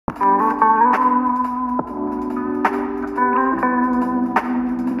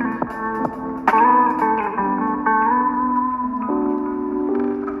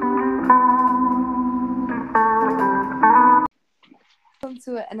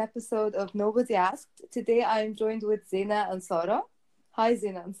to an episode of Nobody Asked. Today I am joined with Zena and Sarah. Hi,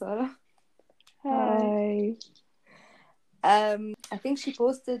 Zena and Sarah. Hi. I think she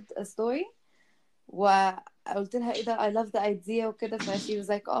posted a story وقلت لها ايه ده I love the idea وكده she was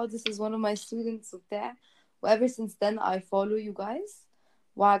like oh this is one of my students وبتاع ever since then I follow you guys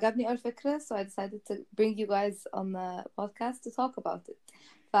وعجبني أول فكرة so I decided to bring you guys on the podcast to talk about it.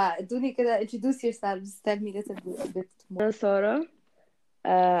 فادوني كده introduce yourselves, tell me a bit more. I'm Sarah.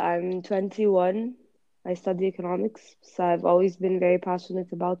 I'm 21. I study economics. So I've always been very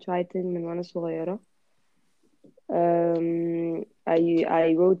passionate about writing من وأنا صغيرة.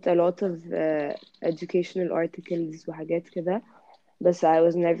 I wrote a lot of educational articles وحاجات كده. بس I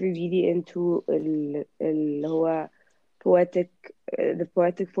was never really into اللي هو the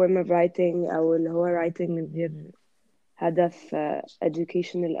poetic form of writing أو اللي هو writing من غير هدف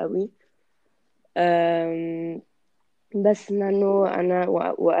educational قوي. بس انه انا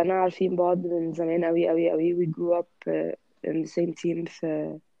وانا عارفين بعض من زمان قوي قوي قوي. We grew up in the same team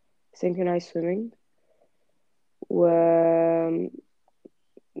في synchronized swimming و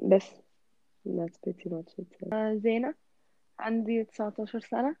بس that's pretty much it. زينة عندي 19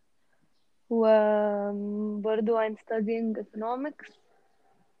 سنة وبرضو I'm studying economics.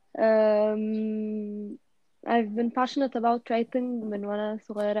 I've been passionate about writing من وأنا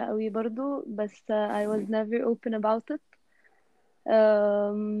صغيرة قوي برضو بس I was never open about it.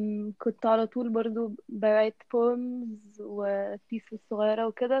 كنت على طول برضو write poems و pieces صغيرة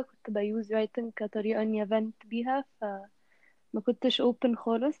وكده كنت use writing كطريقة إني event بيها فما كنتش open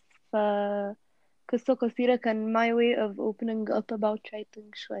خالص قصة قصيرة كان my way of opening up about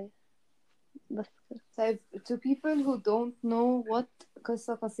writing شوية بس كده. طيب to people who don't know what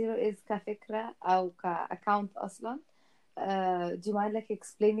قصة قصيرة is كفكرة أو كaccount أصلا, do you mind like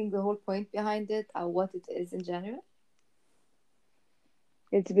explaining the whole point behind it or what it is in general?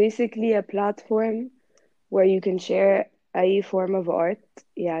 It's basically a platform where you can share أي form of art.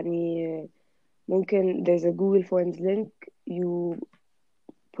 يعني ممكن there's a Google Forms link, you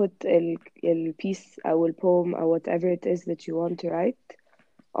put a piece أو a poem or whatever it is that you want to write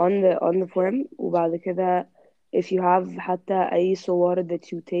on the form. وبعد كده if you have حتى أي صور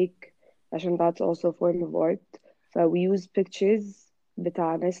that you take عشان that's also a form of art. So we use pictures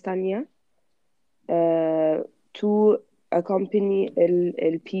بتاع ناس تانية to accompany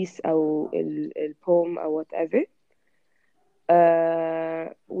ال piece أو ال poem or whatever.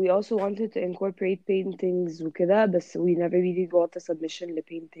 We also wanted to incorporate paintings وكده بس we never really got a submission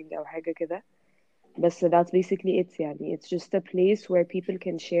لpainting أو حاجة كده. بس that's basically it. يعني it's just a place where people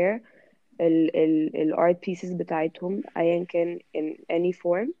can share ال art pieces بتاعتهم أيا كان in any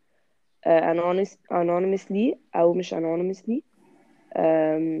form, anonymously أو مش anonymously,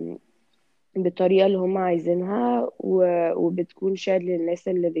 بالطريقة اللي هم عايزينها وبتكون shared للناس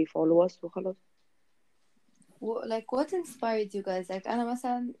اللي they follow us وخلاص. Like what inspired you guys? Like أنا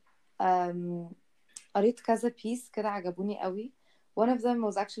مثلا قريت كذا piece كده عجبوني قوي. One of them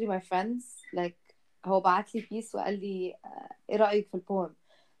was actually my friends. Like هو بعتلي piece وقال لي ايه رأيك في البوم.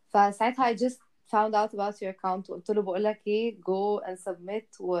 فساعتها I just found out about your account وقلت له بقولك ايه go and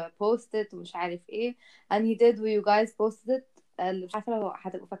submit و post it ومش عارف ايه and he did و you guys posted it. مش عارفة لو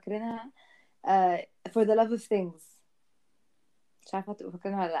هتبقوا فاكرينها for the love of things. مش عارفة هتبقوا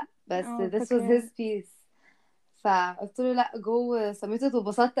فاكرينها ولا لأ بس this was his piece. فقلت له لا جو سميته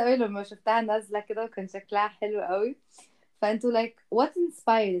وبسطت قوي لما شفتها نازلة كده وكان شكلها حلو قوي. فانتوا like what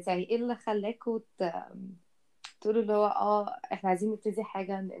inspired يعني ايه اللي خلاكوا تقولوا اللي هو احنا عايزين نبتدي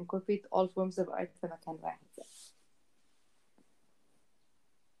حاجة incorporate all forms of art في مكان واحد.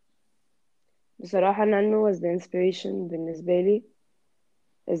 بصراحة نانو was the inspiration بالنسبة لي.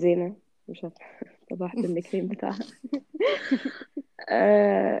 زينة مش عارفة طبعت النيكنيم بتاعها.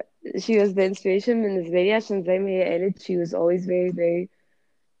 she was the inspiration بالنسبة لي عشان زي ما هي قالت she was always very very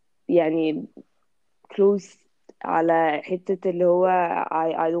يعني close على حتة اللي هو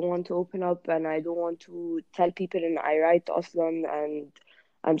I don't want to open up and I don't want to tell people and I write أصلا and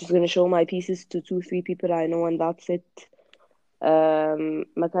I'm just gonna show my pieces to 2-3 people I know and that's it.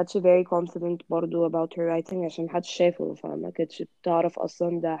 ما كانتش very confident برضو about her writing عشان محدش شافه فما كانتش بتعرف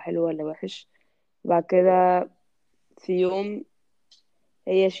أصلا ده حلو ولا وحش. بعد كده في يوم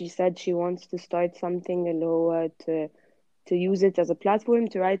هي she said she wants to start something اللي هو to use it as a platform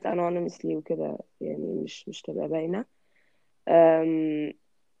to write anonymously وكده يعني مش تبقى باينة.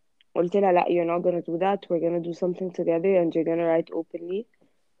 قلت لها لا you're not gonna do that, we're gonna do something together and you're gonna write openly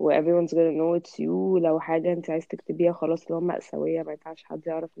و everyone's gonna know it's you. لو حاجة انت عايز تكتبيها خلاص لو مأساوية ما ينفعش حد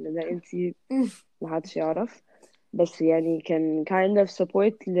يعرف ان ده انتي, محدش يعرف. بس يعني كان kind of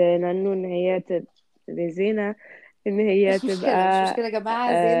support لنانو ان هي لزينة ان هي مش مشكلة مش تبقى مشكلة يا جماعة،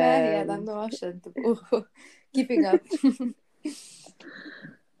 زينة هي آم، دم عشان تبقوا keeping up.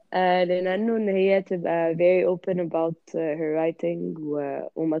 لأنه إن هي تبقى very open about her writing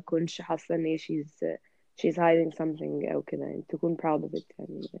وما تكونش حاسة إن هي she's hiding something أو كده، يعني تكون proud of it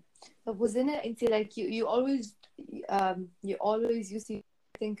يعني. طب وزينة انتي like you always you always used to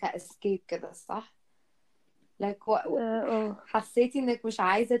think escape كده صح؟ like حسيتي انك مش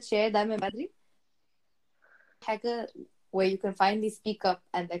عايزة تشير ده من بدري؟ حاجة where you can finally speak up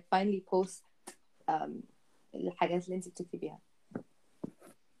and like finally post um, الحاجات اللي انتي بتكتبيها.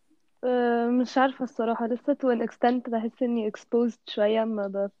 مش عارفة الصراحة، لسه to an extent بحس اني exposed شوية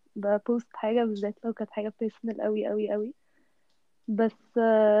اما ببوست حاجة، بالذات لو كانت حاجة personal قوي قوي قوي. بس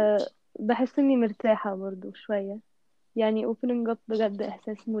بحس اني مرتاحة برضو شوية، يعني opening up بجد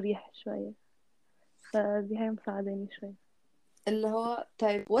احساس مريح شوية، فدي حاجة مساعداني شوية. اللي هو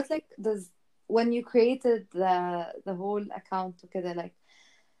طيب what like does when you created the whole account وكده like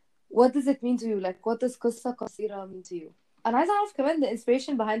what does it mean to you, like what does قصة قصيرة mean to you؟ أنا عايزة أعرف كمان the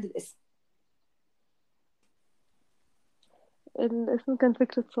inspiration behind الاسم. الاسم كان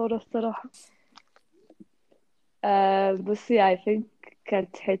فكرة سارة الصراحة. بصي I think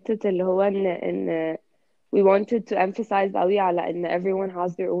كانت حتة اللي هو إن we wanted to emphasize قوي على إن everyone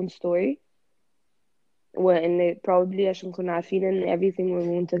has their own story، وإن probably عشان كنا عارفين إن everything we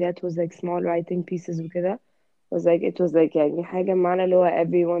want to get was like small writing pieces وكده، was like it was like يعني حاجة معنى اللي هو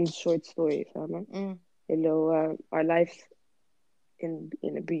everyone's short story، فاهمة؟ اللي هو our lives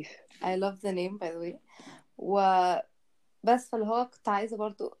in a brief. I love the name by the way. بس فاللي هو كنت عايزة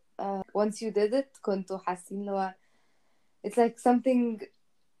برضو once you did it كنتوا حاسين اللي هو it's like something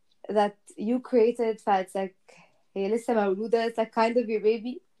that you created ف it's like هي لسه مولودة، it's like kind of your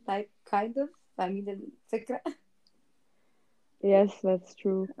baby like kind of فاهمين الفكرة؟ Yes, that's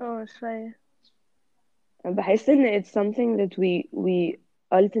true. شوية. بحس إن it's something that we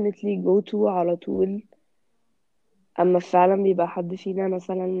ultimately go to على طول أما فعلا بيبقى حد فينا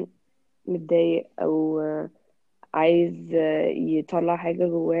مثلا متضايق أو عايز يطلع حاجة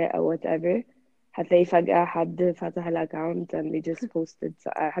جواه أو whatever، هتلاقي فجأة حد فتح الأكاونت and they just posted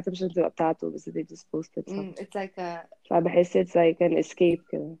حتى مش هتبقى بتاعته بس they just posted something. it's like a فبحس it's like an escape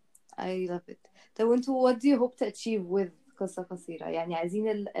كده. I love it. طب وانتوا what do you hope to achieve with قصة قصيرة؟ يعني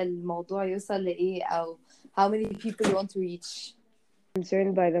عايزين الموضوع يوصل لإيه أو how many people you want to reach؟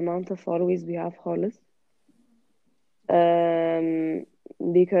 Concerned by the amount of followers we have خالص.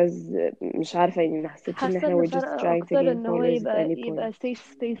 Because مش عارفة يعني ما حسيتش إن حاسة احنا ان we're just فرق trying to اكتر gain ان هو followers at any يبقى point. safe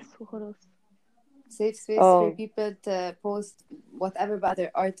space وخلاص. safe space for اه people to post whatever about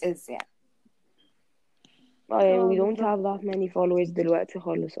their art is يعني. يعني we don't بالظبط. have that many followers دلوقتي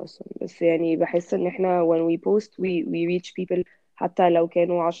خالص أصلا، بس يعني بحس إن احنا when we post we reach people حتى لو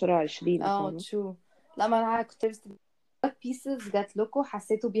كانوا 10 20، فاهمة؟ true. لا ما أنا كنت لسه what pieces جات لكم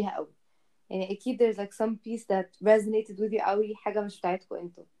حسيتوا بيها قوي؟ يعني أكيد there's like some piece that resonated with you قوي، حاجة مش بتاعتكم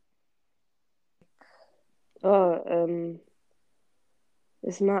انتوا.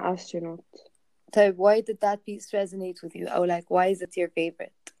 اسمها astronaut. طيب why did that piece resonate with you أو like why is it your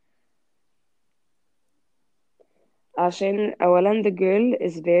favorite؟ عشان أولا the girl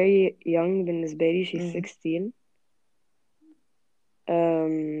is very young بالنسبة لي، she's 16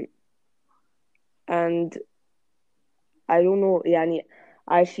 and I don't know يعني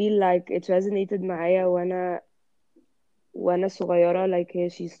I feel like it resonated معايا وأنا صغيرة like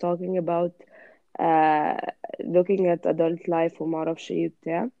she's talking about looking at adult life ومعرفش ايه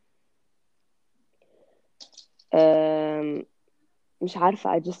بتاع مش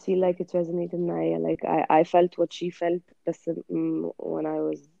عارفة I just feel like it resonated معايا like I felt what she felt بس when I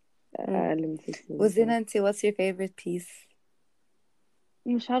was أقل من 16. وزينة انتي what's your favorite piece؟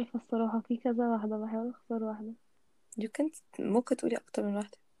 مش عارفة الصراحة، في كذا واحدة بحاول اختار واحدة. you can ممكن تقولي أكتر من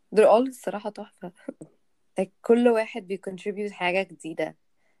واحدة. they're all الصراحة تحفة. like كل واحد بيcontribute حاجة جديدة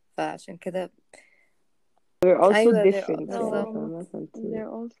فعشان كده we're also أيوة different كده بالظبط. فاهمة فانتي they're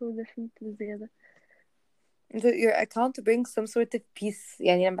also different بزيادة. your account brings some sort of peace.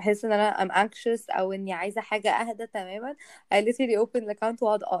 يعني لما بحس ان انا I'm anxious او اني عايزة حاجة اهدى تماما I literally open the account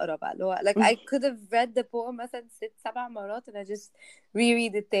واقعد اقرا بقى اللي هو like I could have read the poem مثلا 6-7 مرات and I just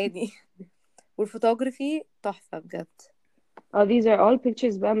reread it تاني. والفوتوغرافي تحفة بجد. these are all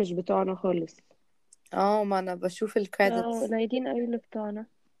pictures بقى مش بتوعنا خالص. ما انا بشوف الكريدتس. قليلين قوي اللي بتوعنا.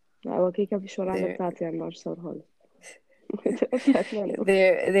 هو كيكة مفيش ولا واحدة they're بتاعتي يعني معرفش صورها لك. بتاعتنا أنا.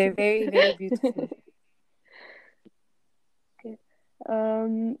 they're very very beautiful.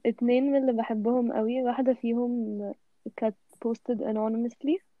 اتنين من اللي بحبهم قوي، واحدة فيهم كانت posted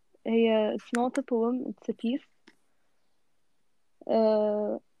anonymously، هي it's not a poem it's a piece،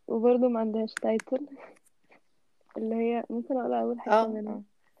 وبرضه ما عندهاش title. اللي هي ممكن اقول اول حتة منها اه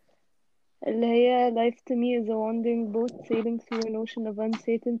اللي هي life to me is a wandering boat sailing through an ocean of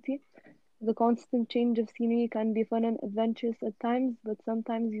uncertainty. The constant change of scenery can be fun and adventurous at times, but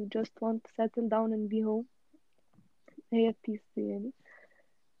sometimes you just want to settle down and be home. هي peace دي يعني.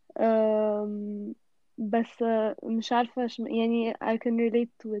 بس مش عارفة يعني I can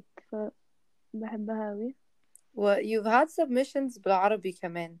relate to it فبحبها أوي. و you've had submissions بالعربي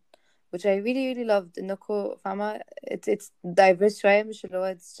كمان which I really loved انكو فاهمة it's diverse شوية مش اللي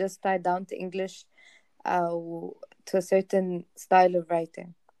هو it's just tied down to English أو to a certain style of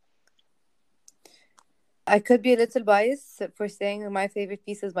writing. I could be a little biased for saying my favorite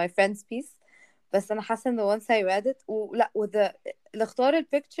piece is my friend's piece بس أنا حاسة إن once I read it لا اللي اختار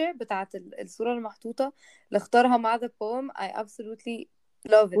البيكتشر بتاعت الصورة المحطوطة اللي اختارها مع the poem I absolutely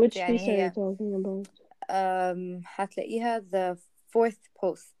love it. Which يعني piece are you هي talking about? هتلاقيها the fourth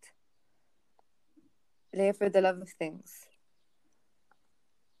post اللي هي for the love of things.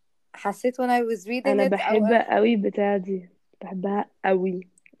 حسيت when I was reading أنا it بحب قوي بتاع دي، بحبها قوي.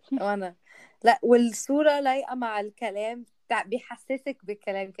 وانا لا والصورة لايقة مع الكلام بيحسسك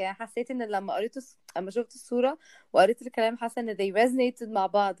بالكلام كده. حسيت ان لما شفت الصورة وقريت الكلام حاسة ان they resonated مع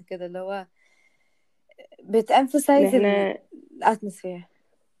بعض كده اللي هو بتemphasize احنا atmosphere.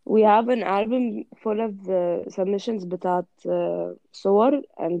 we have an album full of submissions بتاعت صور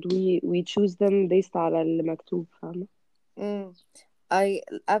and we choose them based على اللي مكتوب فاهمة. I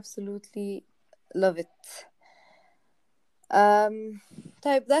absolutely love it.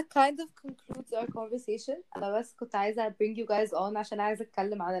 طيب that kind of concludes our conversation. أنا بس كنت عايزة bring you guys on عشان عايزة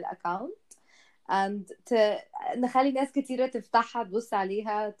أتكلم عن الأكاونت and نخلي ناس كتيرة تفتحها تبص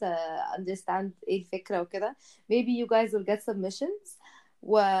عليها to understand ايه الفكرة وكده. Maybe you guys will get submissions.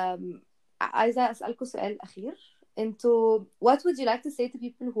 وعايزة أسألكوا سؤال أخير. انتوا what would you like to say to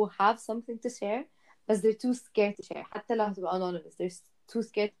people who have something to share but they're too scared to share حتى لو هتبقى anonymous they're too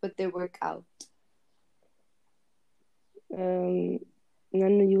scared to put their work out.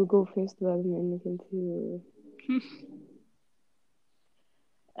 Nana, you go first بقى بما انك انت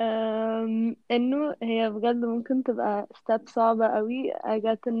انه هي بجد ممكن تبقى step صعبة قوي. I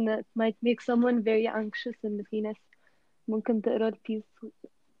get ان it might make someone very anxious ان في ناس ممكن تقرا البيس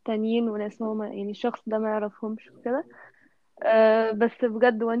تانيين وناس هما يعني الشخص ده ما يعرفهمش وكده. بس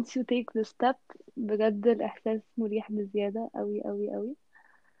بجد once you take the step بجد الإحساس مريح بزيادة قوي قوي قوي.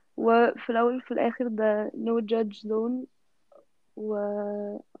 وفي الأول وفي الآخر ده no judge zone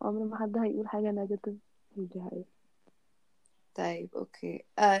وعمر ما حد هيقول حاجة negative. دي حقيقة. طيب اوكي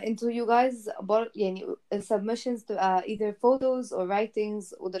انتوا you guys يعني submissions to either photos or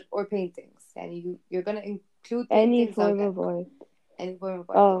writings or paintings يعني you're gonna include any paintings form أو of art. any form of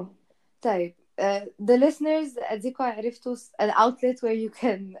art. طيب the listeners اديكوا عرفتوا an outlet where you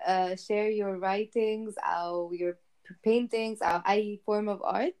can share your writings أو your paintings أو أي form of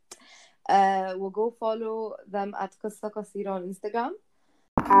art. We'll go follow them at قصة قصيرة on Instagram.